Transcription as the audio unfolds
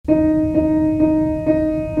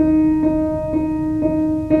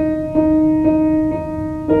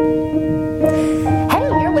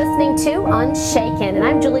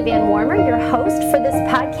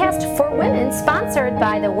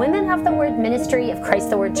Women of the Word ministry of Christ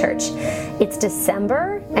the Word Church. It's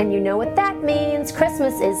December, and you know what that means.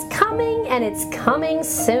 Christmas is coming, and it's coming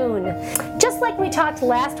soon. Just like we talked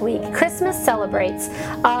last week, Christmas celebrates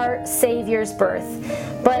our Savior's birth.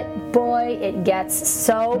 But boy, it gets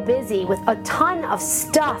so busy with a ton of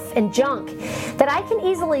stuff and junk that I can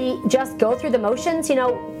easily just go through the motions,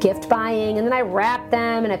 gift buying, and then I wrap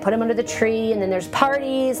them and I put them under the tree, and then there's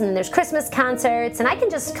parties, and then there's Christmas concerts, and I can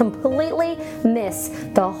just completely miss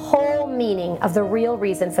the whole meaning of the real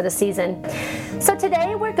reason for the season. So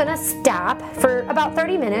today we're going to stop for about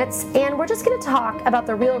 30 minutes, and we're just going to talk about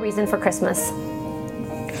the real reason for Christmas.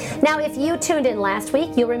 Now, if you tuned in last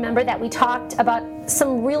week, you'll remember that we talked about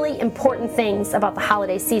some really important things about the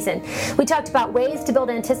holiday season. We talked about ways to build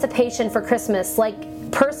anticipation for Christmas, like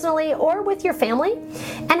personally or with your family,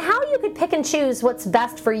 and how you could pick and choose what's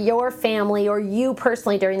best for your family or you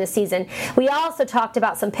personally during the season. We also talked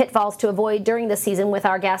about some pitfalls to avoid during the season with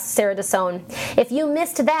our guest, Sarah DeSone. If you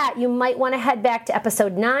missed that, you might want to head back to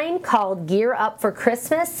episode 9 called Gear Up for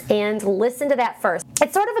Christmas and listen to that first.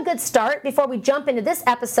 It's sort of a good start before we jump into this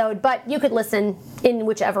episode, but you could listen in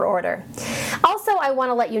whichever order. Also, I want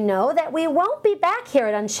to let you know that we won't be back here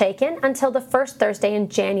at Unshaken until the first Thursday in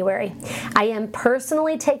January. I am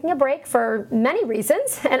personally taking a break for many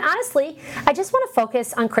reasons, and honestly, I just want to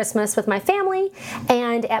focus on Christmas with my family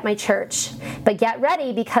and at my church. But get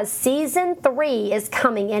ready, because season 3 is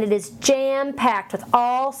coming, and it is jam-packed with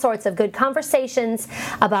all sorts of good conversations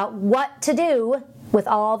about what to do with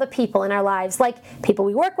all the people in our lives, like people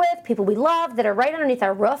we work with, people we love that are right underneath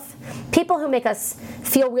our roof, people who make us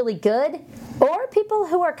feel really good, or people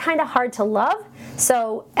who are kind of hard to love.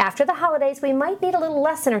 So after the holidays, we might need a little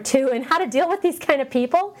lesson or two in how to deal with these kind of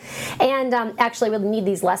people. And actually, we'll need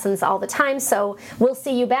these lessons all the time. So we'll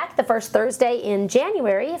see you back the first Thursday in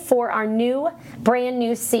January for our brand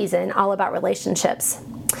new season all about relationships.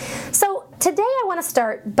 So today I want to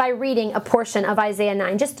start by reading a portion of Isaiah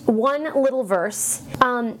 9, just one little verse,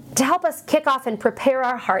 to help us kick off and prepare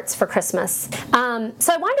our hearts for Christmas.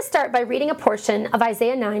 So I wanted to start by reading a portion of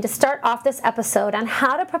Isaiah 9 to start off this episode on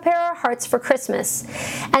how to prepare our hearts for Christmas.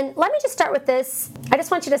 And let me just start with this. I just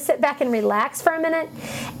want you to sit back and relax for a minute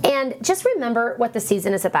and just remember what the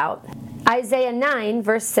season is about. Isaiah 9,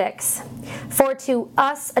 verse 6, "For to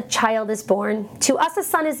us a child is born, to us a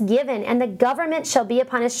son is given, and the government shall be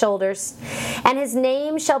upon his shoulders. And his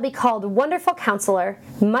name shall be called Wonderful Counselor,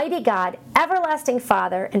 Mighty God, Everlasting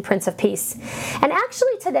Father, and Prince of Peace." And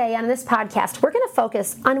actually today on this podcast, we're going to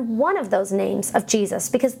focus on one of those names of Jesus,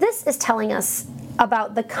 because this is telling us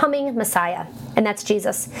about the coming Messiah, and that's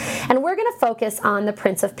Jesus. And we're going to focus on the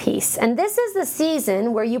Prince of Peace. And this is the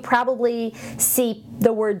season where you probably see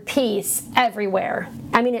the word peace everywhere.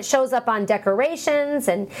 I mean, it shows up on decorations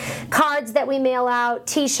and cards that we mail out,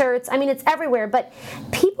 t-shirts. I mean, it's everywhere, but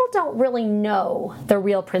people don't really know the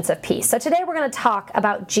real Prince of Peace. So today we're going to talk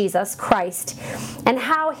about Jesus Christ and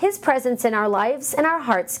how his presence in our lives and our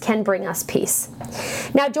hearts can bring us peace.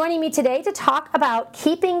 Now, joining me today to talk about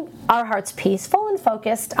keeping our hearts peaceful and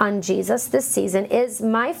focused on Jesus this season is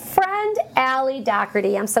my friend, Allie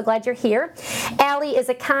Doherty. I'm so glad you're here. Allie is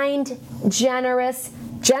a kind, generous,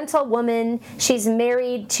 gentle woman. She's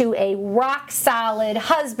married to a rock-solid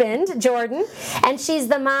husband, Jordan, and she's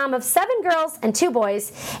the mom of 7 girls and 2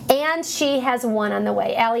 boys, and she has 1 on the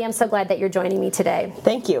way. Allie, I'm so glad that you're joining me today.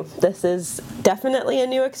 Thank you. This is definitely a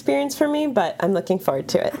new experience for me, but I'm looking forward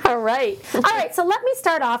to it. All right, so let me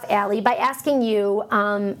start off, Allie, by asking you,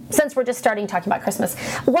 since we're just starting talking about Christmas,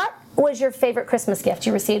 what was your favorite Christmas gift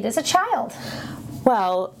you received as a child?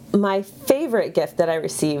 Well, my favorite gift that I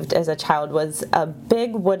received as a child was a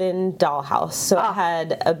big wooden dollhouse. So it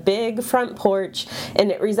had a big front porch,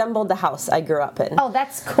 and it resembled the house I grew up in. Oh,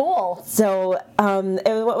 that's cool. So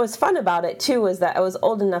what was fun about it, too, was that I was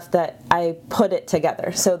old enough that I put it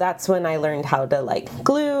together. So that's when I learned how to,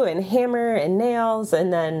 glue and hammer and nails,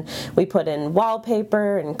 and then we put in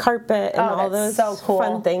wallpaper and carpet and all those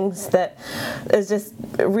fun things that is just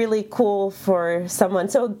really cool for someone.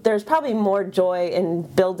 So there's probably more joy in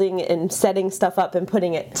building and setting stuff up and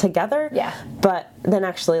putting it together. Yeah. But then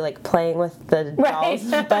actually playing with the dolls.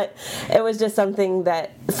 But it was just something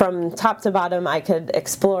that from top to bottom I could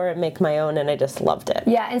explore and make my own, and I just loved it.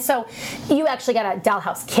 Yeah, and so you actually got a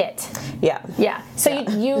dollhouse kit. Yeah. Yeah. So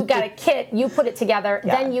you got a kit, you put it together,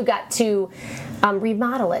 then you got to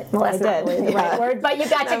remodel it. Well, that's not really the right word, but you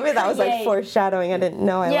got to create. That was foreshadowing. I didn't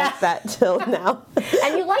know I liked that till now.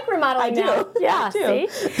 And you like remodeling now. I do. Yeah, I do.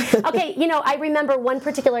 see? Okay, I remember one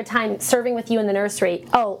particular particular time serving with you in the nursery.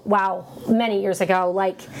 Oh, wow, many years ago,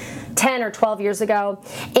 like 10 or 12 years ago.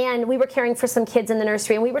 And we were caring for some kids in the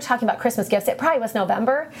nursery, and we were talking about Christmas gifts. It probably was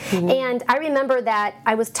November. And I remember that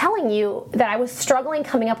I was telling you that I was struggling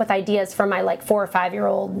coming up with ideas for my like 4 or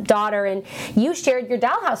 5-year-old daughter, and you shared your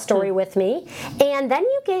dollhouse story with me. And then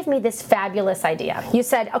you gave me this fabulous idea. You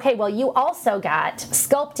said, okay, well, you also got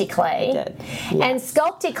Sculpey-Clay. I did. Yes. And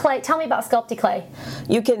Sculpey-Clay, tell me about Sculpey-Clay.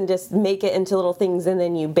 You can just make it into little things and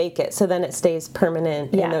then you bake it, so then it stays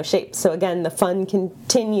permanent in those shapes. So again, the fun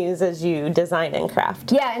continues as you design and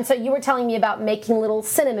craft. Yeah, and so you were telling me about making little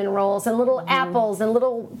cinnamon rolls and little apples and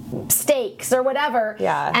little steaks or whatever.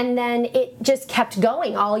 Yeah. And then it just kept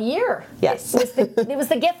going all year. Yes. It was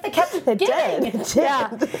the gift that kept giving. It did. Yeah.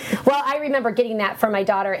 Well, I remember getting that for my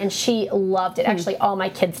daughter, and she loved it. Actually, all my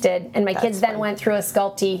kids did. And my kids then went through a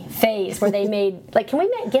Sculpey phase where they made, like, can we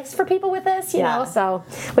make gifts for people with this? You know, so,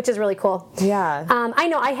 which is really cool. Yeah. I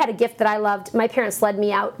know I had a gift that I loved. My parents led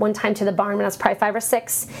me out one time to the barn when I was probably 5 or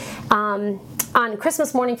 6 on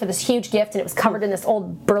Christmas morning for this huge gift, and it was covered in this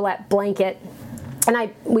old burlap blanket.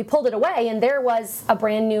 And we pulled it away, and there was a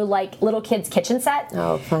brand new, like, little kids kitchen set.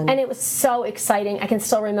 Oh, fun. And it was so exciting. I can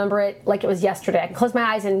still remember it like it was yesterday. I can close my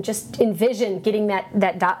eyes and just envision getting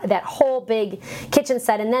that whole big kitchen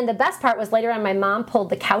set. And then the best part was later on, my mom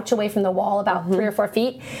pulled the couch away from the wall about 3 or 4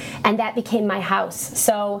 feet, and that became my house.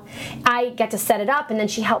 So I got to set it up, and then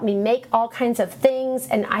she helped me make all kinds of things,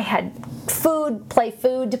 and I had play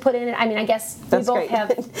food to put in it. I mean, I guess That's we both great.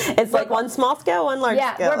 have... It's like one small scale, one large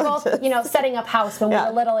scale. Yeah, we're both, setting up house when we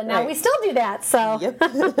were little, and now we still do that. So,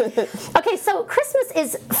 okay, so Christmas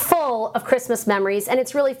is full of Christmas memories, and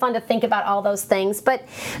it's really fun to think about all those things. But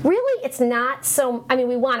really, it's not so. I mean,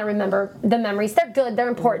 we want to remember the memories; they're good, they're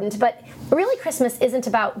important. But really, Christmas isn't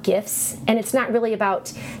about gifts, and it's not really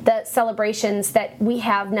about the celebrations that we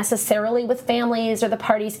have necessarily with families or the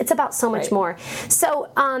parties. It's about so much more. So,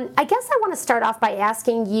 I guess I want to start off by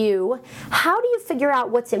asking you, how do you figure out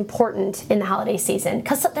what's important in the holiday season?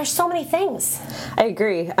 Because there's so many things. I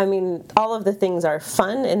agree. I mean, all of the things are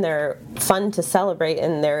fun, and they're fun to celebrate,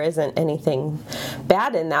 and there isn't anything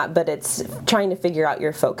bad in that, but it's trying to figure out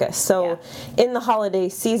your focus. So in the holiday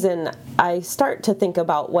season, I start to think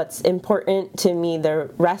about what's important to me the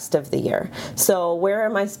rest of the year. So where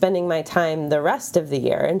am I spending my time the rest of the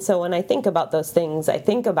year? And so when I think about those things, I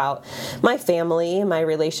think about my family, my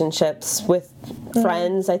relationships with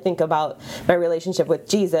friends. I think about my relationship with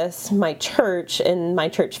Jesus, my church, and my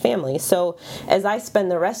church family. So as I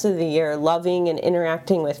spend the rest of the year loving and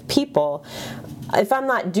interacting with people, if I'm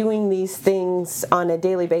not doing these things on a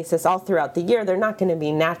daily basis all throughout the year, they're not going to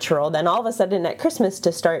be natural. Then all of a sudden at Christmas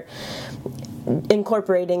to start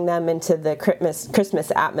incorporating them into the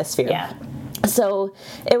Christmas atmosphere. Yeah. So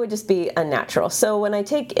it would just be unnatural. So when I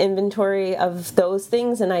take inventory of those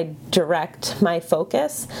things and I direct my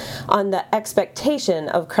focus on the expectation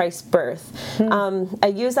of Christ's birth,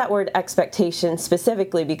 I use that word expectation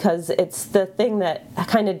specifically because it's the thing that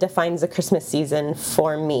kind of defines the Christmas season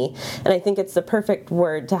for me. And I think it's the perfect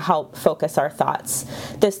word to help focus our thoughts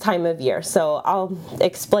this time of year. So I'll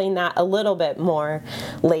explain that a little bit more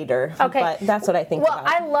later. Okay. But that's what I think about.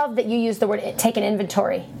 Well, I love that you use the word take an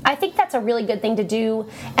inventory. I think that's a really good thing to do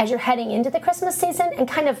as you're heading into the Christmas season and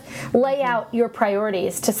kind of lay out your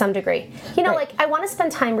priorities to some degree. You know, like I want to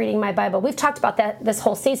spend time reading my Bible. We've talked about that this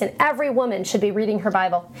whole season. Every woman should be reading her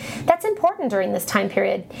Bible. That's important during this time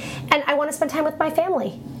period. And I want to spend time with my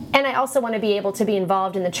family. And I also want to be able to be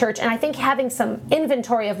involved in the church. And I think having some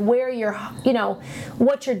inventory of where you're,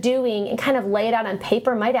 what you're doing and kind of lay it out on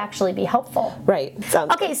paper might actually be helpful. Right.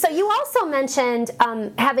 Sounds Okay, good. so you also mentioned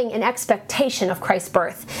having an expectation of Christ's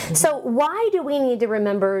birth. Mm-hmm. So why do we need to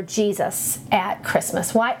remember Jesus at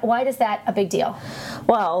Christmas? Why is that a big deal?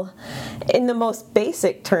 Well, in the most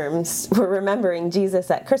basic terms, we're remembering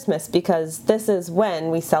Jesus at Christmas because this is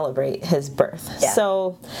when we celebrate his birth. Yeah.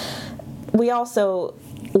 So we also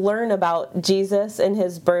learn about Jesus and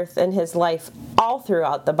his birth and his life all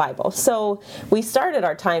throughout the Bible. So we started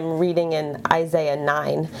our time reading in Isaiah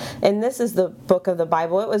 9, and this is the book of the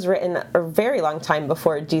Bible. It was written a very long time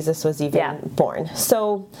before Jesus was even born.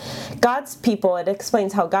 So God's people, it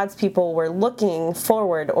explains how God's people were looking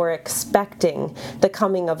forward or expecting the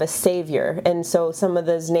coming of a Savior. And so some of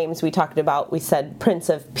those names we talked about, we said Prince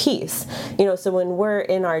of Peace. So when we're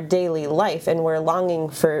in our daily life and we're longing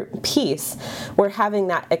for peace, we're having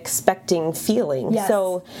that expecting feeling. Yes.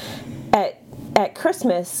 So at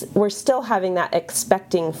Christmas, we're still having that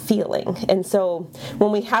expecting feeling. And so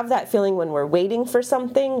when we have that feeling when we're waiting for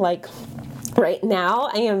something, like Right now,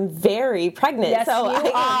 I am very pregnant. Yes, so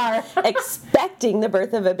you I am expecting the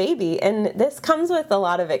birth of a baby. And this comes with a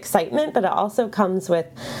lot of excitement, but it also comes with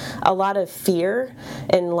a lot of fear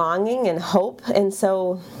and longing and hope. And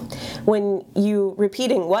so when you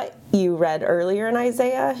repeating what you read earlier in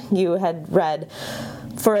Isaiah, you had read,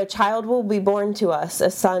 "For a child will be born to us,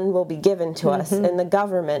 a son will be given to us, and the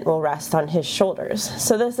government will rest on his shoulders."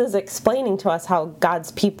 So this is explaining to us how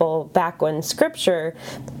God's people, back when Scripture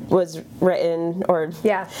was written, or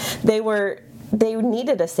they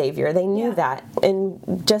needed a Savior. They knew that.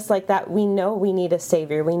 And just like that, we know we need a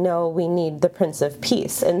Savior. We know we need the Prince of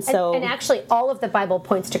Peace. And so... And actually, all of the Bible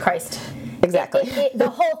points to Christ. Exactly. The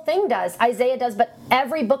whole thing does. Isaiah does, but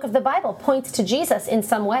every book of the Bible points to Jesus in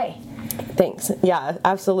some way. Thanks. Yeah,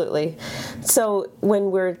 absolutely. So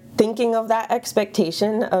when we're thinking of that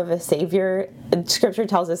expectation of a Savior, Scripture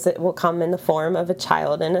tells us it will come in the form of a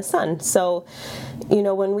child and a son. So,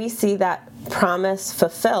 when we see that promise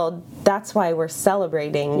fulfilled, that's why we're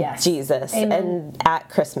celebrating Jesus and at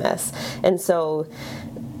Christmas. And so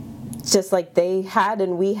just like they had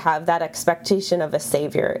and we have, that expectation of a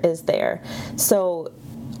Savior is there. So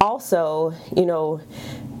also,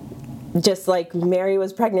 just like Mary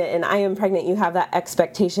was pregnant and I am pregnant, you have that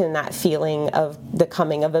expectation, that feeling of the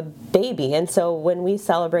coming of a baby. And so when we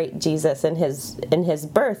celebrate Jesus in his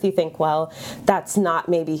birth, you think, well, that's not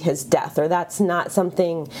maybe his death, or that's not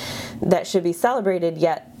something that should be celebrated,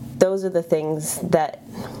 yet those are the things that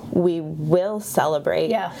we will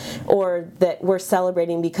celebrate, or that we're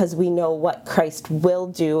celebrating because we know what Christ will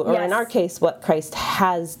do, or in our case, what Christ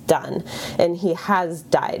has done, and he has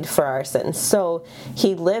died for our sins. So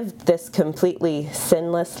he lived this completely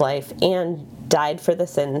sinless life and died for the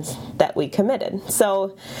sins that we committed.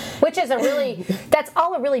 So, which is that's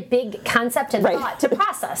all a really big concept and thought to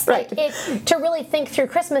process. To really think through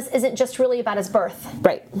Christmas isn't just really about his birth.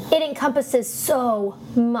 Right. It encompasses so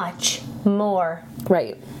much more.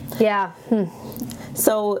 Right. Yeah.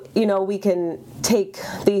 So, we can take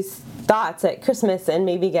these thoughts at Christmas and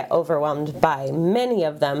maybe get overwhelmed by many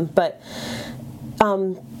of them, but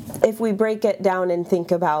if we break it down and think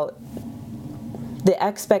about the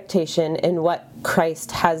expectation in what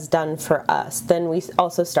Christ has done for us, then we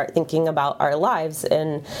also start thinking about our lives.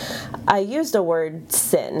 And I used a word,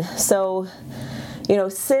 sin. So,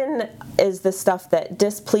 sin is the stuff that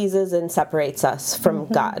displeases and separates us from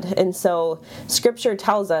God. And so Scripture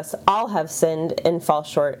tells us all have sinned and fall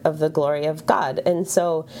short of the glory of God. And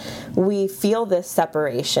so we feel this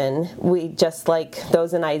separation. We, just like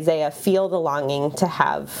those in Isaiah, feel the longing to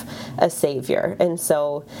have a Savior. And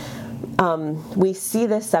so we see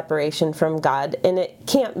this separation from God, and it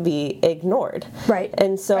can't be ignored. Right.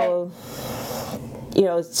 And so...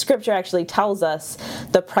 Scripture actually tells us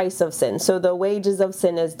the price of sin. So the wages of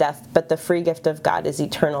sin is death, but the free gift of God is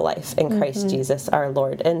eternal life in Christ Jesus our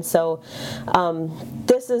Lord. And so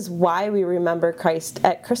this is why we remember Christ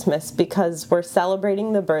at Christmas, because we're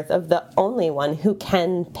celebrating the birth of the only one who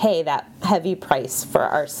can pay that heavy price for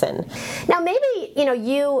our sin. Now maybe,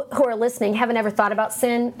 you who are listening haven't ever thought about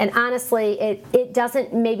sin, and honestly, it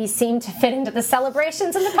doesn't maybe seem to fit into the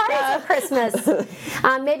celebrations and the parties of Christmas.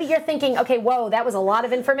 Maybe you're thinking, okay, whoa, that was a lot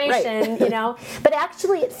of information, but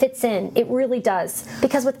actually it fits in. It really does.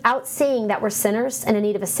 Because without seeing that we're sinners and in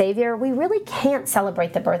need of a Savior, we really can't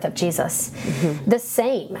celebrate the birth of Jesus. The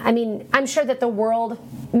same. I mean, I'm sure that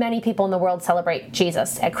many people in the world celebrate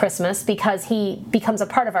Jesus at Christmas because he becomes a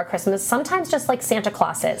part of our Christmas, sometimes just like Santa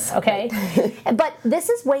Claus is, okay? But this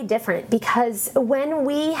is way different, because when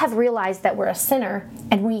we have realized that we're a sinner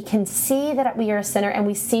and we can see that we are a sinner and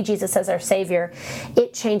we see Jesus as our Savior,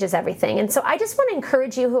 it changes everything. And so I just want to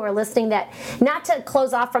encourage you who are listening that not to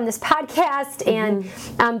close off from this podcast and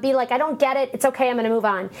be like, I don't get it, it's okay, I'm going to move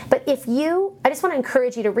on. But I just want to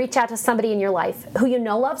encourage you to reach out to somebody in your life who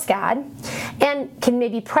loves God and can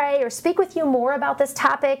maybe pray or speak with you more about this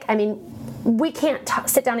topic. I mean, we can't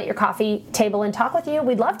sit down at your coffee table and talk with you.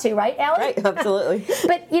 We'd love to, right, Allie? Right, absolutely.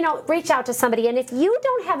 But, reach out to somebody. And if you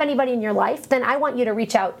don't have anybody in your life, then I want you to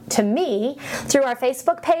reach out to me through our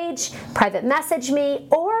Facebook page, private message me,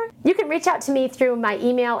 or you can reach out to me through my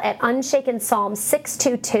email at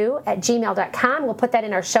unshakenshalm622@gmail.com. We'll put that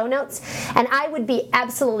in our show notes. And I would be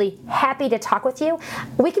absolutely happy to talk with you.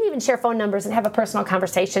 We can even share phone numbers and have a personal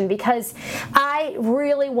conversation, because I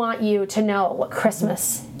really want you to know what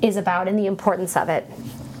Christmas is about and the importance of it.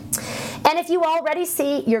 And if you already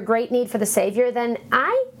see your great need for the Savior, then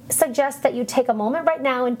I suggest that you take a moment right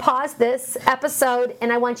now and pause this episode,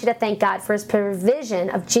 and I want you to thank God for his provision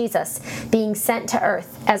of Jesus being sent to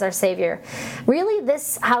earth as our Savior. Really,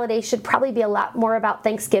 this holiday should probably be a lot more about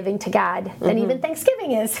thanksgiving to God than even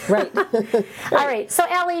Thanksgiving is. Right. All right. So,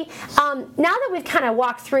 Allie, now that we've kind of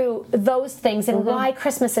walked through those things and why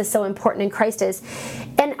Christmas is so important and Christ is,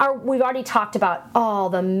 and we've already talked about all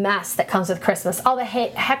the mess that comes with Christmas, all the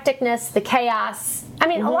hecticness, the chaos. I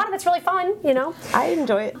mean, a lot of it's really fun, you know. I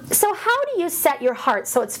enjoy it. So how do you set your heart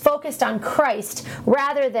so it's focused on Christ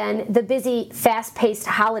rather than the busy, fast-paced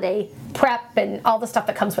holiday prep and all the stuff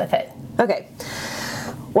that comes with it? Okay.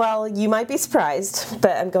 Well, you might be surprised,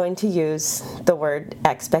 but I'm going to use the word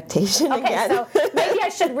expectation again. Okay, so maybe I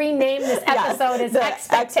should rename this episode as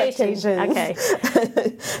expectation. Okay.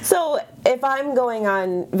 So if I'm going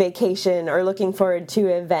on vacation or looking forward to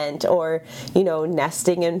an event or,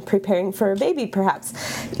 nesting and preparing for a baby perhaps,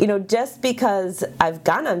 just because I've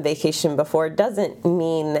gone on vacation before doesn't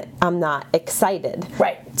mean I'm not excited.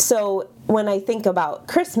 Right. So when I think about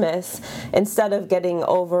Christmas, instead of getting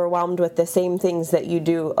overwhelmed with the same things that you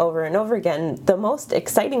do over and over again, the most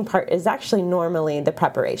exciting part is actually normally the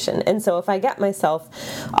preparation. And so if I get myself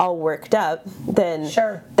all worked up, then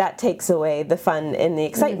that takes away the fun and the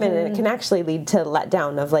excitement, and it can actually lead to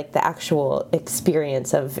letdown of like the actual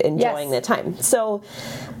experience of enjoying the time. So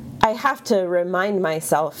I have to remind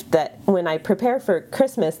myself that when I prepare for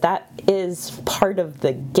Christmas, that is part of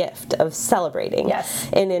the gift of celebrating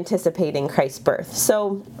and anticipating Christ's birth.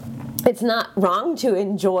 So it's not wrong to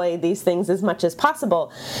enjoy these things as much as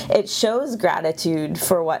possible. It shows gratitude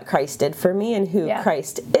for what Christ did for me and who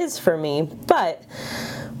Christ is for me. But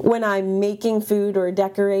when I'm making food or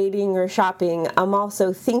decorating or shopping, I'm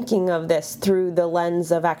also thinking of this through the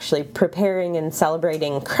lens of actually preparing and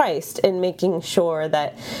celebrating Christ and making sure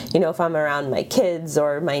that, if I'm around my kids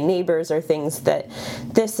or my neighbors or things, that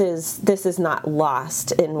this is not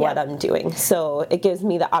lost in what I'm doing. So it gives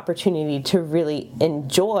me the opportunity to really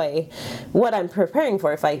enjoy what I'm preparing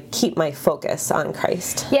for if I keep my focus on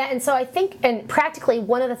Christ. Yeah, and so I think, and practically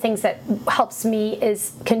one of the things that helps me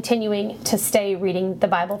is continuing to stay reading the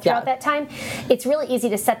Bible throughout that time. It's really easy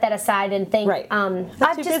to set that aside and think, I'm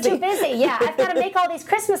just too busy. Yeah, I've got to make all these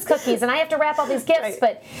Christmas cookies and I have to wrap all these gifts.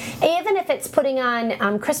 But even if it's putting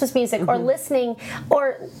on Christmas music or listening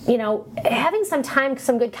or, having some time,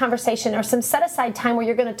 some good conversation or some set aside time where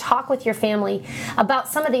you're going to talk with your family about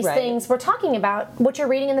some of these things we're talking about, what you're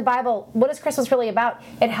reading in the Bible, what is Christmas really about?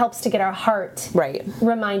 It helps to get our heart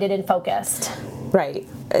reminded and focused. Right.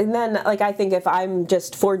 And then, I think if I'm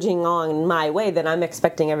just forging on my way, then I'm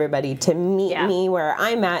expecting everybody to meet me where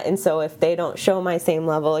I'm at. And so if they don't show my same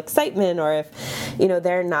level of excitement or if,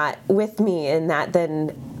 they're not with me in that,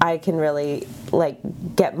 then I can really,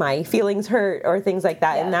 get my feelings hurt or things like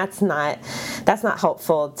that. And that's not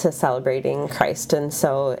helpful to celebrating Christ. And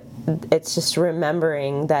so it's just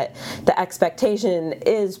remembering that the expectation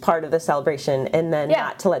is part of the celebration and then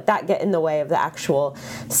not to let that get in the way of the actual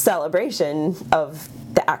celebration of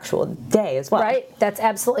the actual day as well. Right. That's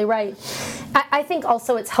absolutely right. I think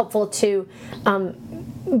also it's helpful to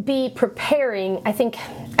be preparing. I think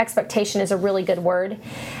expectation is a really good word.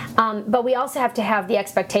 But we also have to have the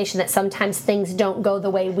expectation that sometimes things don't go the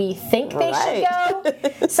way we think they should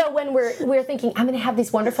go. So when we're thinking, I'm going to have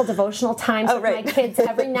these wonderful devotional times with my kids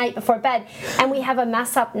every night before bed, and we have a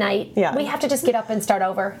mess up night, we have to just get up and start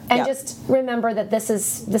over and just remember that this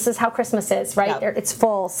is how Christmas is, right? It's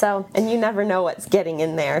full. So and you never know what's getting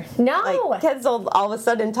in there. No. Kids will all of a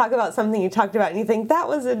sudden talk about something you talked about, and you think that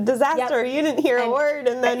was a disaster. You didn't hear a word,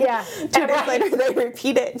 and then 2 days later they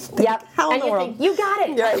repeat it. How in the world? Think, you got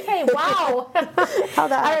it. Okay, wow. How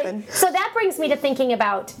that happened. So that brings me to thinking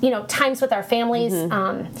about, times with our families.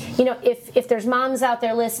 If there's moms out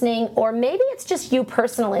there listening, or maybe it's just you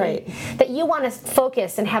personally, that you want to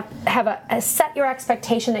focus and have a set your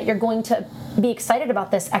expectation that you're going to be excited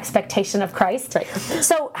about this expectation of Christ. Right.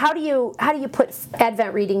 So how do you put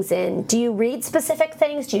Advent readings in? Do you read specific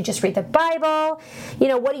things? Do you just read the Bible?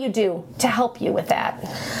 What do you do to help you with that?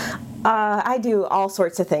 I do all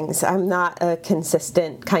sorts of things. I'm not a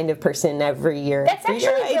consistent kind of person every year. That's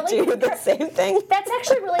actually I do the same thing. That's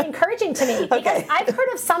actually really encouraging to me because I've heard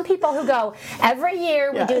of some people who go, every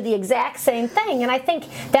year we do the exact same thing, and I think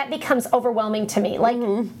that becomes overwhelming to me.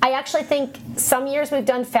 I actually think some years we've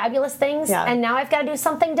done fabulous things, and now I've got to do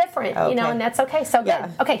something different, and that's okay. So good.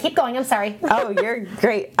 Okay, keep going. I'm sorry. Oh, you're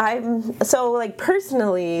great.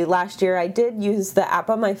 Personally, last year I did use the app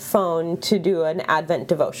on my phone to do an Advent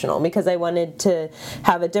devotional because I wanted to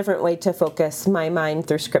have a different way to focus my mind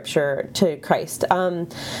through Scripture to Christ.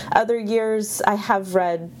 Other years I have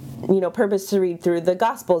read purpose to read through the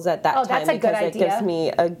Gospels at that time, because it gives me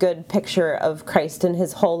a good picture of Christ and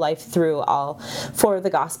his whole life through all 4 of the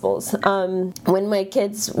Gospels. When my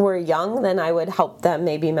kids were young, then I would help them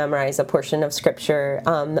maybe memorize a portion of Scripture.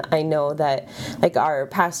 I know that our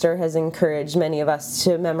pastor has encouraged many of us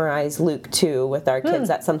to memorize Luke 2 with our kids.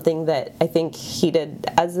 That's something that I think he did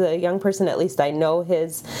as a young person. At least I know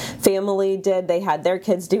his family did. They had their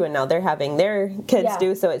kids do, and now they're having their kids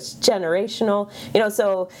do. So it's generational.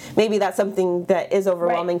 So maybe that's something that is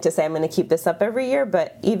overwhelming to say I'm going to keep this up every year.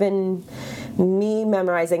 But even me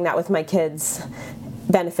memorizing that with my kids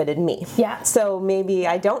benefited me. Yeah. So maybe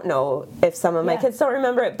I don't know if some of my kids don't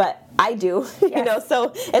remember it, but I do.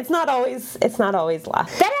 So it's not always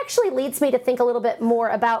lost. That actually leads me to think a little bit more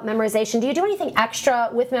about memorization. Do you do anything extra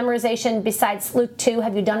with memorization besides Luke 2?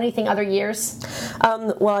 Have you done anything other years?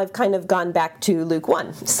 Well, I've kind of gone back to Luke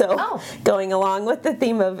 1. So going along with the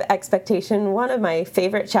theme of expectation, one of my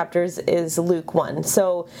favorite chapters is Luke 1.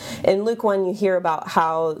 So in Luke 1, you hear about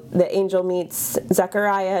how the angel meets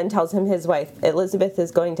Zechariah and tells him his wife Elizabeth is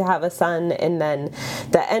going to have a son, and then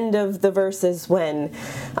the end of the verse is when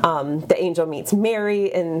the angel meets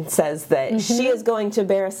Mary and says that she is going to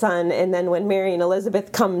bear a son, and then when Mary and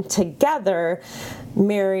Elizabeth come together,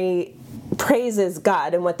 Mary praises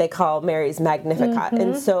God in what they call Mary's Magnificat.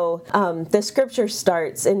 And so the scripture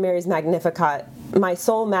starts in Mary's Magnificat, "My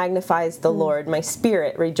soul magnifies the Lord, my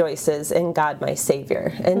spirit rejoices in God my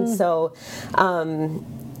Savior." And so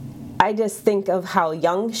I just think of how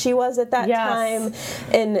young she was at that time,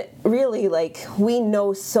 and really, we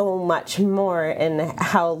know so much more and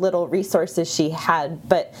how little resources she had,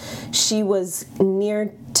 but she was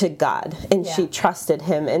near to God and she trusted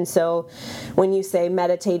him. And so when you say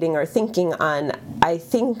meditating or thinking on, I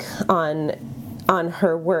think on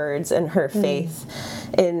her words and her faith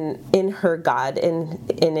in her God and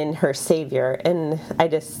in her Savior. And I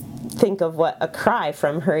just think of what a cry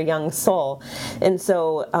from her young soul. And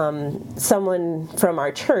so someone from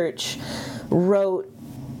our church wrote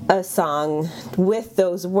a song with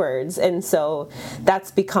those words, and so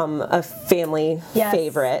that's become a family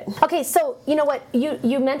favorite. Okay, so you know what,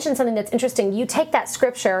 you mentioned something that's interesting. You take that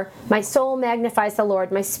scripture, "My soul magnifies the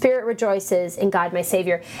Lord, my spirit rejoices in God my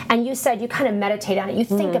Savior," and you said you kind of meditate on it, you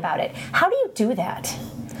think about it. How do you do that?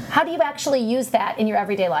 How do you actually use that in your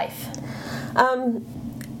everyday life?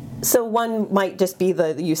 So one might just be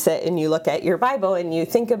you sit and you look at your Bible and you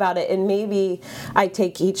think about it, and maybe I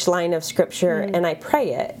take each line of scripture and I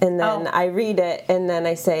pray it, and then I read it, and then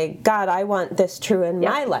I say, God, I want this true in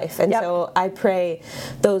my life. And so I pray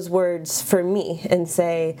those words for me and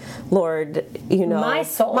say, Lord, my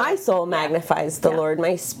soul magnifies the Lord,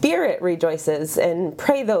 my spirit rejoices, and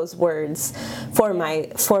pray those words for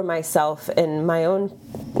myself and my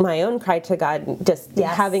own cry to God, just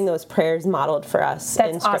having those prayers modeled for us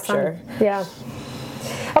in Scripture. Awesome. Yeah.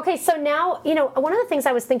 Okay, so now, one of the things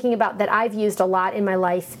I was thinking about that I've used a lot in my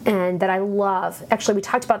life and that I love, actually we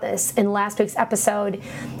talked about this in last week's episode,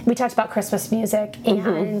 we talked about Christmas music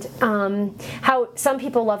and how some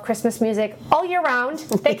people love Christmas music all year round.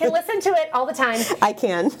 They can listen to it all the time. I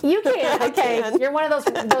can. You can, okay. I can. You're one of those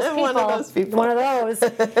people. One of those people. One of those.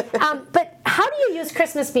 But how do you use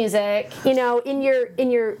Christmas music,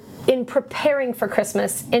 in preparing for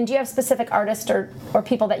Christmas? And do you have specific artists or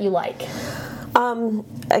people that you like?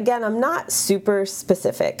 Again, I'm not super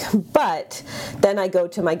specific, but then I go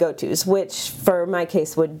to my go-tos, which for my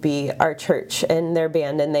case would be our church and their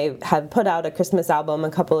band, and they have put out a Christmas album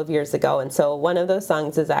a couple of years ago, and so one of those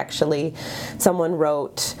songs is actually someone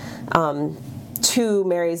wrote to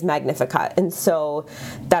Mary's Magnificat, and so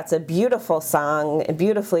that's a beautiful song,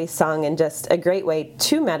 beautifully sung, and just a great way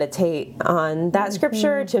to meditate on that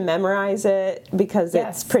scripture, to memorize it, because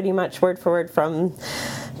it's pretty much word for word from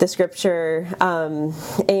the scripture.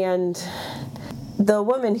 And the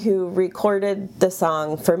woman who recorded the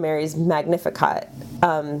song for Mary's Magnificat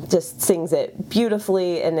just sings it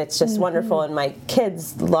beautifully, and it's just wonderful, and my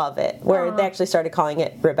kids love it, where they actually started calling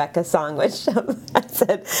it Rebecca's song, which I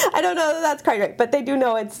said, I don't know that that's quite right, but they do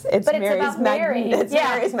know it's Mary's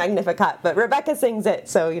Mary's Magnificat, but Rebecca sings it,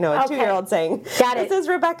 so a 2-year-old saying, this is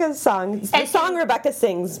Rebecca's song. The song Rebecca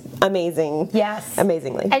sings amazingly.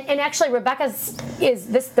 And actually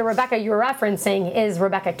the Rebecca you're referencing is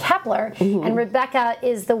Rebecca Kepler, and Rebecca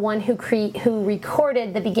is the one who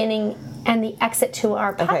recorded the beginning and the exit to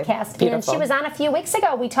our podcast. Beautiful. And she was on a few weeks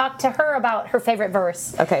ago. We talked to her about her favorite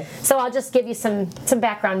verse. Okay. So I'll just give you some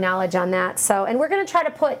background knowledge on that. So, and we're going to try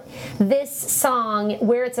to put this song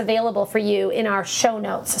where it's available for you in our show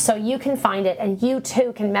notes, so you can find it and you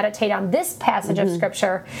too can meditate on this passage of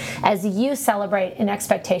Scripture as you celebrate in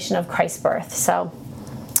expectation of Christ's birth. So.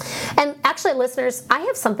 And actually, listeners, I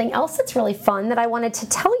have something else that's really fun that I wanted to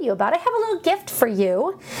tell you about. I have a little gift for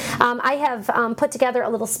you. I have put together a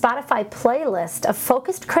little Spotify playlist of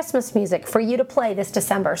focused Christmas music for you to play this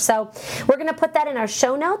December. So we're going to put that in our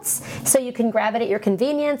show notes so you can grab it at your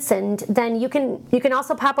convenience. And then you can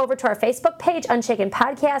also pop over to our Facebook page, Unshaken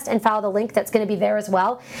Podcast, and follow the link that's going to be there as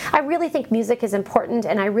well. I really think music is important,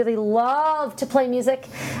 and I really love to play music.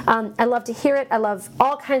 I love to hear it. I love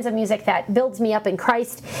all kinds of music that builds me up in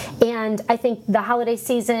Christ. And I think the holiday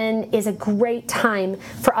season is a great time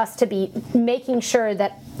for us to be making sure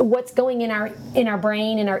that what's going in our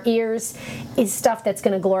brain, in our ears, is stuff that's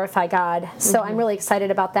going to glorify God. So I'm really excited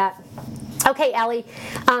about that. Okay, Allie,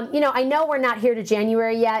 I know we're not here to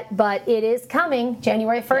January yet, but it is coming.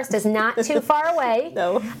 January 1st is not too far away.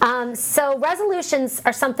 No. So resolutions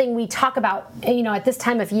are something we talk about, at this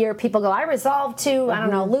time of year. People go, I resolve to, I don't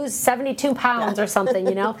know, lose 72 pounds or something,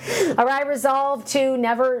 or I resolve to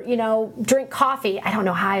never, drink coffee. I don't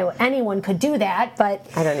know how anyone could do that, but.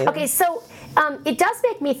 I don't either. Okay, so. It does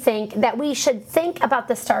make me think that we should think about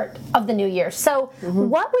the start of the new year. So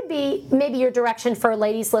what would be maybe your direction for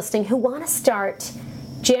ladies listening who want to start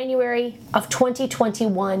January of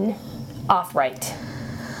 2021 off right?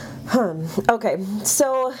 Okay,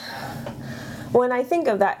 so when I think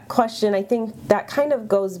of that question, I think that kind of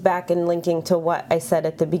goes back and linking to what I said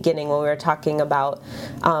at the beginning when we were talking about,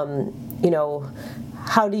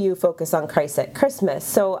 how do you focus on Christ at Christmas?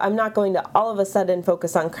 So I'm not going to all of a sudden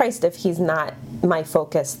focus on Christ if he's not my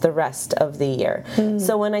focus the rest of the year.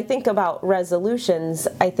 So when I think about resolutions,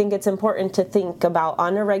 I think it's important to think about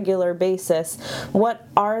on a regular basis, what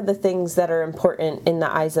are the things that are important in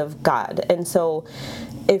the eyes of God? And so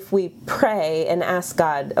if we pray and ask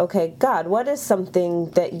God, okay, God, what is something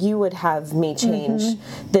that you would have me change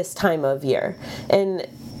this time of year? And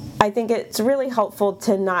I think it's really helpful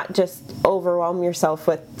to not just overwhelm yourself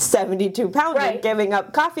with 72 pounds and giving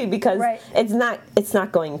up coffee, because it's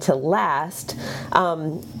not going to last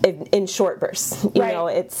in short bursts. You know,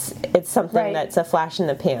 it's something that's a flash in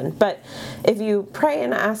the pan. But if you pray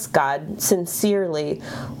and ask God sincerely,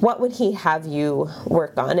 what would he have you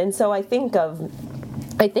work on? And so I think of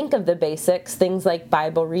the basics, things like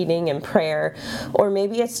Bible reading and prayer, or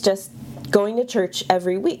maybe it's just going to church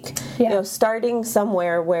every week, starting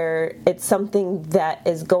somewhere where it's something that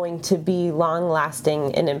is going to be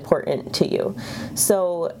long-lasting and important to you.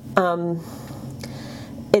 So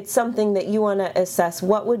it's something that you want to assess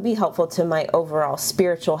what would be helpful to my overall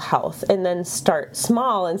spiritual health, and then start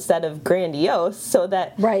small instead of grandiose, so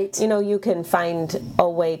that you can find a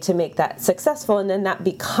way to make that successful, and then that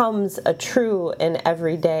becomes a true and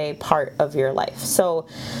everyday part of your life. So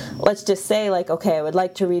let's just say, okay, I would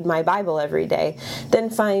like to read my Bible every day. Then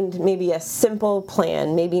find maybe a simple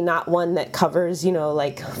plan, maybe not one that covers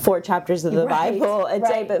 4 chapters of the Bible a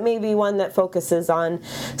day, but maybe one that focuses on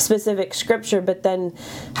specific scripture, but then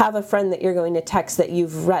have a friend that you're going to text that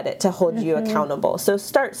you've read it to hold you accountable. So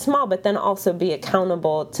start small, but then also be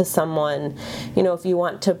accountable to someone. If you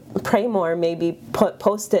want to pray more, maybe put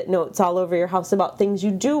Post-it notes all over your house about things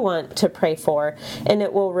you do want to pray for, and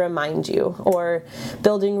it will remind you. Or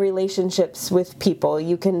building relationships with people.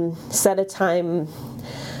 You can set a time,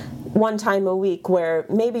 one time a week, where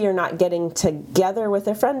maybe you're not getting together with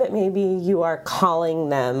a friend, but maybe you are calling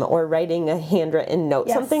them or writing a handwritten note,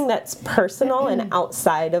 something that's personal and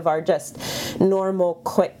outside of our just normal,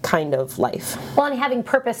 quick kind of life. Well, and having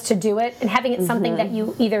purpose to do it, and having it something that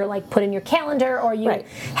you either put in your calendar, or you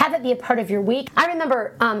have it be a part of your week. I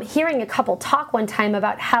remember hearing a couple talk one time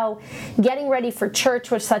about how getting ready for church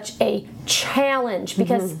was such a challenge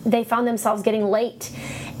because they found themselves getting late.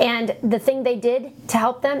 And the thing they did to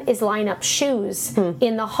help them is line up shoes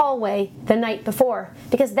in the hallway the night before,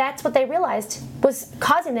 because that's what they realized was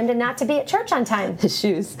causing them to not to be at church on time. The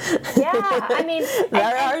shoes. Yeah, I mean,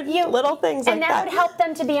 there are little things like that. And that would help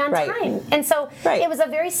them to be on time. And so it was a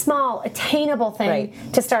very small, attainable thing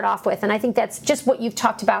to start off with. And I think that's just what you've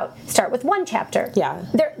talked about. Start with 1 chapter. Yeah.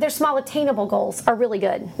 Their small, attainable goals are really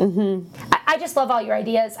good. I just love all your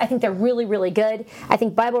ideas. I think they're really, really good. I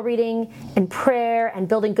think Bible reading and prayer and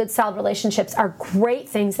building good, solid relationships are great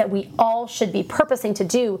things that we all should be purposing to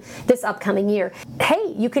do this upcoming year.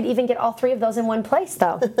 Hey, you could even get all 3 of those in one place,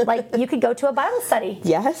 though. You could go to a Bible study.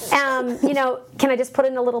 Yes. Can I just put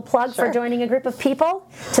in a little plug for joining a group of people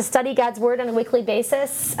to study God's Word on a weekly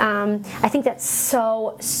basis? I think that's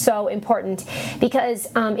so, so important, because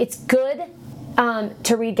it's good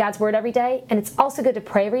to read God's Word every day, and it's also good to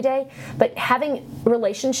pray every day. But having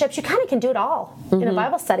relationships, you kind of can do it all in a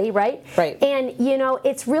Bible study, right? Right. And,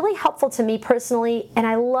 it's really helpful to me personally, and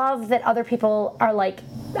I love that other people are like,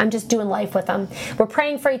 I'm just doing life with them. We're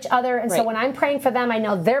praying for each other, and so when I'm praying for them, I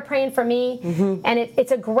know they're praying for me, and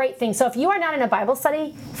it's a great thing. So if you are not in a Bible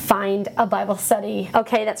study, find a Bible study.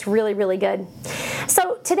 Okay, that's really, really good.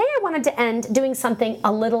 So today I wanted to end doing something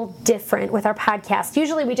a little different with our podcast.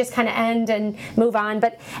 Usually we just kind of end and move on,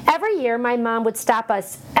 but every year my mom would stop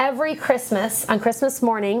us every Christmas on Christmas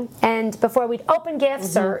morning, and before we'd open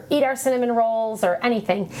gifts or eat our cinnamon rolls or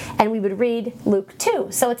anything, and we would read Luke 2.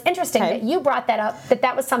 So it's interesting that you brought that up,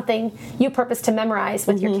 that was something you purposed to memorize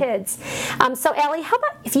with your kids. So Allie, how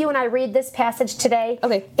about if you and I read this passage today?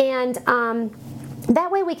 Okay. And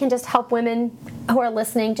that way we can just help women who are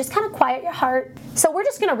listening, just kind of quiet your heart. So we're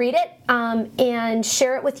just going to read it and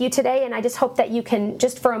share it with you today, and I just hope that you can,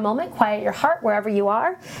 just for a moment, quiet your heart wherever you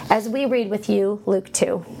are as we read with you Luke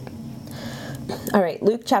 2. All right,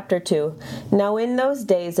 Luke chapter 2. Now in those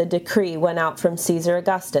days a decree went out from Caesar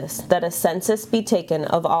Augustus that a census be taken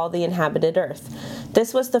of all the inhabited earth.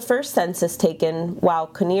 This was the first census taken while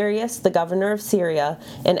Quirinius, the governor of Syria,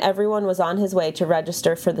 and everyone was on his way to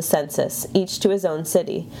register for the census, each to his own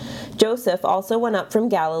city. Joseph also went up from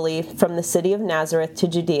Galilee, from the city of Nazareth to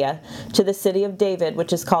Judea, to the city of David,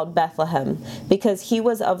 which is called Bethlehem, because he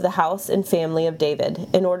was of the house and family of David,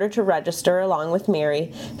 in order to register along with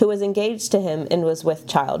Mary, who was engaged to him and was with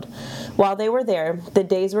child. While they were there, the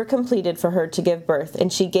days were completed for her to give birth,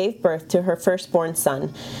 and she gave birth to her firstborn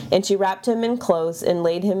son. And she wrapped him in clothes and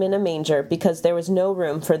laid him in a manger, because there was no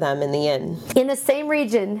room for them in the inn. In the same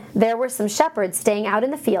region, there were some shepherds staying out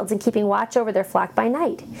in the fields and keeping watch over their flock by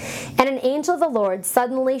night. And an angel of the Lord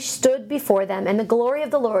suddenly stood before them, and the glory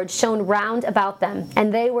of the Lord shone round about them,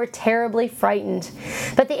 and they were terribly frightened.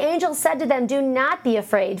 But the angel said to them, "Do not be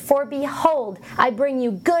afraid, for behold, I bring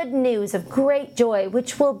you good news of great joy,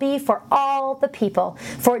 which will be for all the people.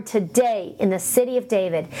 For today, in the city of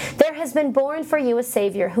David, there has been born for you a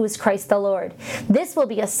Savior, who is Christ the Lord. This will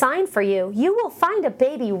be a sign for you. You will find a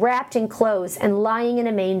baby wrapped in clothes and lying in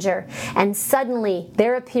a manger." And suddenly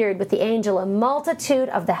there appeared with the angel a multitude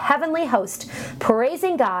of the heavenly host,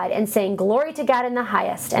 praising God and saying, "Glory to God in the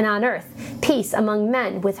highest, and on earth peace among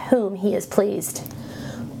men with whom he is pleased."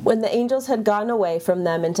 When the angels had gone away from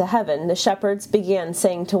them into heaven, the shepherds began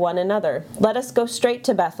saying to one another, "Let us go straight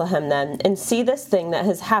to Bethlehem then, and see this thing that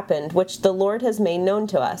has happened, which the Lord has made known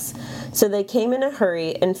to us." So they came in a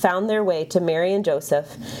hurry and found their way to Mary and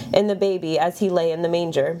Joseph, and the baby as he lay in the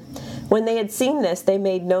manger. When they had seen this, they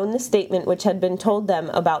made known the statement which had been told them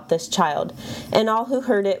about this child. And all who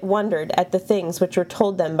heard it wondered at the things which were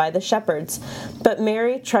told them by the shepherds. But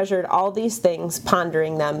Mary treasured all these things,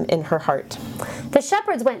 pondering them in her heart. The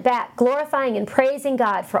shepherds went back, glorifying and praising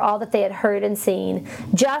God for all that they had heard and seen,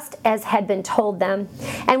 just as had been told them.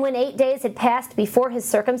 And when 8 days had passed before his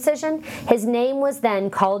circumcision, his name was then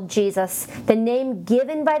called Jesus, the name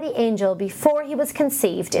given by the angel before he was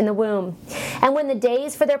conceived in the womb. And when the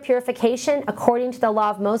days for their purification according to the law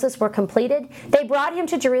of Moses were completed, they brought him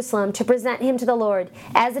to Jerusalem to present him to the Lord,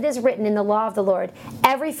 as it is written in the law of the Lord,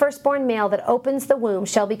 "Every firstborn male that opens the womb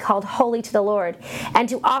shall be called holy to the Lord," and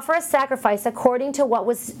to offer a sacrifice according to what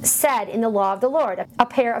was said in the law of the Lord, a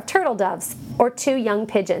pair of turtle doves or 2 young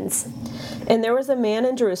pigeons. And there was a man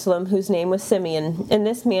in Jerusalem whose name was Simeon, and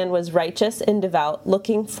this man was righteous and devout,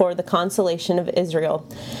 looking for the consolation of Israel.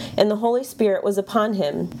 And the Holy Spirit was upon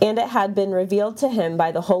him, and it had been revealed to him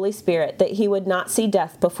by the Holy Spirit that he would not see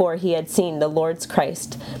death before he had seen the Lord's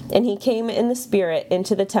Christ. And he came in the Spirit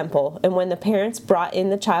into the temple, and when the parents brought in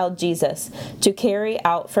the child Jesus to carry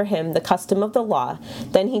out for him the custom of the law,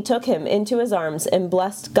 then he took him into his arms and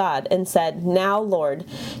blessed God and said, "Now, Lord,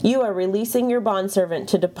 you are releasing your bondservant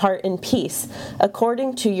to depart in peace,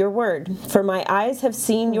 according to your word. For my eyes have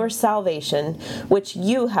seen your salvation, which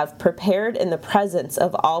you have prepared in the presence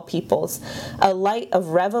of all peoples, a light of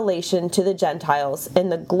revelation to the Gentiles,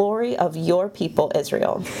 and the glory of your people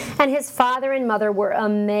Israel." And his father and mother were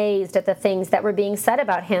amazed at the things that were being said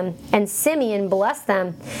about him. And Simeon blessed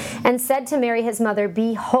them, and said to Mary his mother,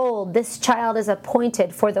 "Behold, this child is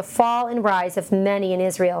appointed for the fall and rise of many in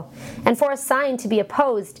Israel, and for a sign to be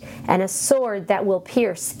opposed, and a sword that will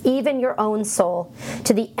pierce even your own soul,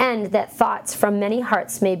 to the end that thoughts from many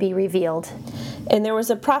hearts may be revealed." And there was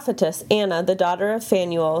a prophetess, Anna, the daughter of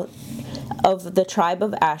Phanuel, of the tribe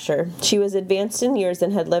of Asher. She was advanced in years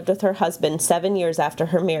and had lived with her husband 7 years after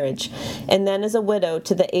her marriage, and then as a widow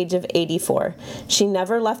to the age of 84. She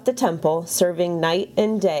never left the temple, serving night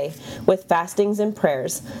and day with fastings and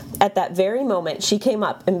prayers. At that very moment she came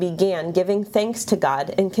up and began giving thanks to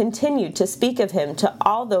God and continued to speak of him to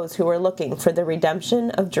all those who were looking for the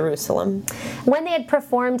redemption of Jerusalem. When they had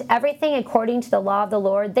performed everything according to the law of the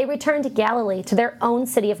Lord, they returned to Galilee, to their own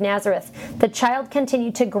city of Nazareth. The child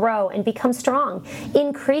continued to grow and become strong,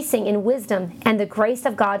 increasing in wisdom, and the grace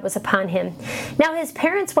of God was upon him. Now his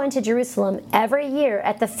parents went to Jerusalem every year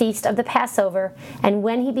at the feast of the Passover, and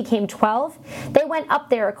when he became 12, they went up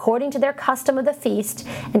there according to their custom of the feast,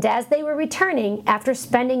 and as they were returning, after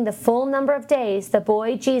spending the full number of days, the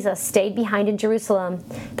boy Jesus stayed behind in Jerusalem.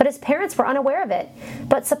 But his parents were unaware of it,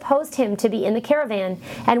 but supposed him to be in the caravan,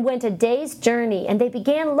 and went a day's journey, and they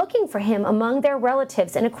began looking for him among their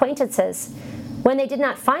relatives and acquaintances. When they did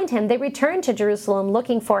not find him, they returned to Jerusalem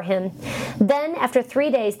looking for him. Then, after 3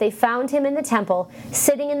 days, they found him in the temple,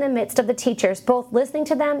 sitting in the midst of the teachers, both listening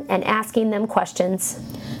to them and asking them questions.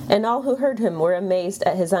 And all who heard him were amazed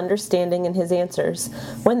at his understanding and his answers.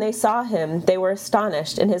 When they saw him, they were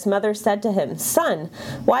astonished, and his mother said to him, "Son,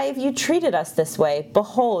 why have you treated us this way?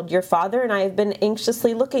 Behold, your father and I have been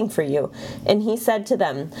anxiously looking for you." And he said to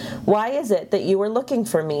them, "Why is it that you were looking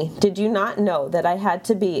for me? Did you not know that I had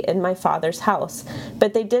to be in my father's house?"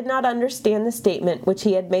 But they did not understand the statement which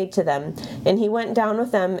he had made to them. And he went down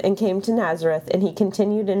with them and came to Nazareth, and he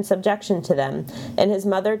continued in subjection to them. And his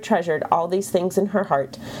mother treasured all these things in her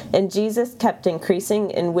heart. And Jesus kept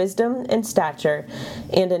increasing in wisdom and stature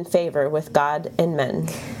and in favor with God and men.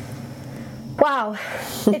 Wow,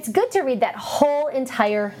 it's good to read that whole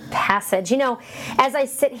entire passage. You know, as I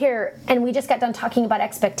sit here and we just got done talking about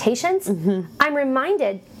expectations, I'm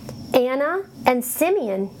reminded Anna and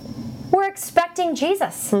Simeon were expecting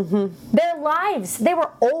Jesus. Their lives, they were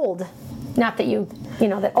old. Not that you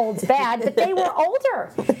know, that old's bad, but they were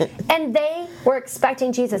older. And they were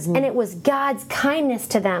expecting Jesus. And it was God's kindness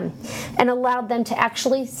to them and allowed them to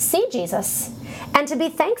actually see Jesus and to be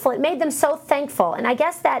thankful. It made them so thankful. And I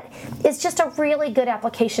guess that is just a really good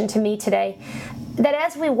application to me today. That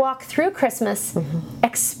as we walk through Christmas,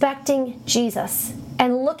 expecting Jesus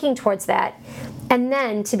and looking towards that, and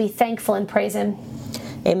then to be thankful and praise Him.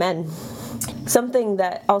 Amen. Something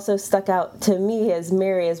that also stuck out to me is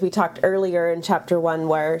Mary, as we talked earlier in chapter 1,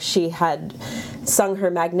 where she had sung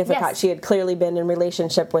her Magnificat. Yes. She had clearly been in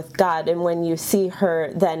relationship with God. And when you see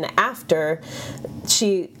her then after,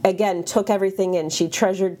 she, again, took everything in. She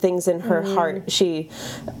treasured things in her heart.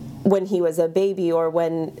 When he was a baby or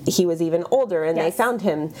when he was even older and they found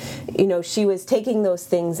him, you know, she was taking those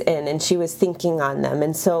things in and she was thinking on them.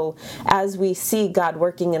 And so as we see God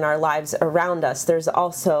working in our lives around us, there's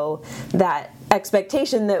also that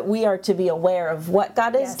expectation that we are to be aware of what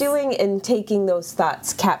God is doing and taking those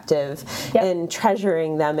thoughts captive and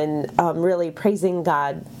treasuring them and really praising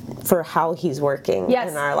God for how He's working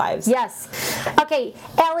in our lives. Yes. Okay,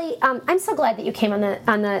 Allie, I'm so glad that you came on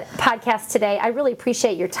the podcast today. I really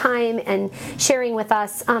appreciate your time and sharing with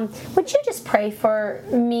us. Would you just pray for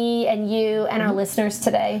me and you and our listeners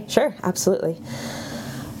today? Sure, absolutely.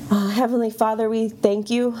 Heavenly Father, we thank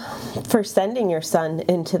you for sending your Son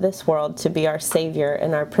into this world to be our Savior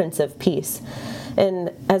and our Prince of Peace.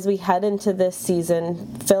 And as we head into this season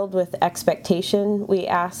filled with expectation, we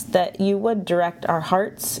ask that you would direct our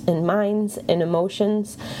hearts and minds and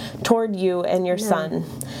emotions toward you and your Son.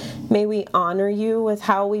 May we honor you with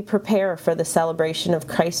how we prepare for the celebration of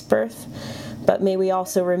Christ's birth, but may we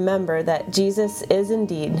also remember that Jesus is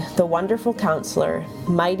indeed the wonderful Counselor,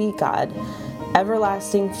 mighty God,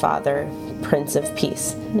 everlasting Father, Prince of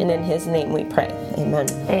Peace. And in His name we pray. Amen.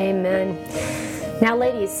 Amen. Now,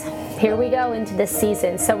 ladies, here we go into this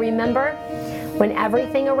season. So remember, when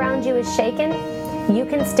everything around you is shaken, you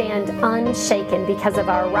can stand unshaken because of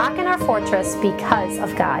our rock and our fortress, because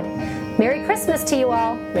of God. Merry Christmas to you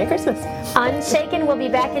all. Merry Christmas. Unshaken will be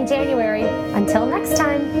back in January. Until next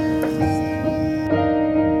time.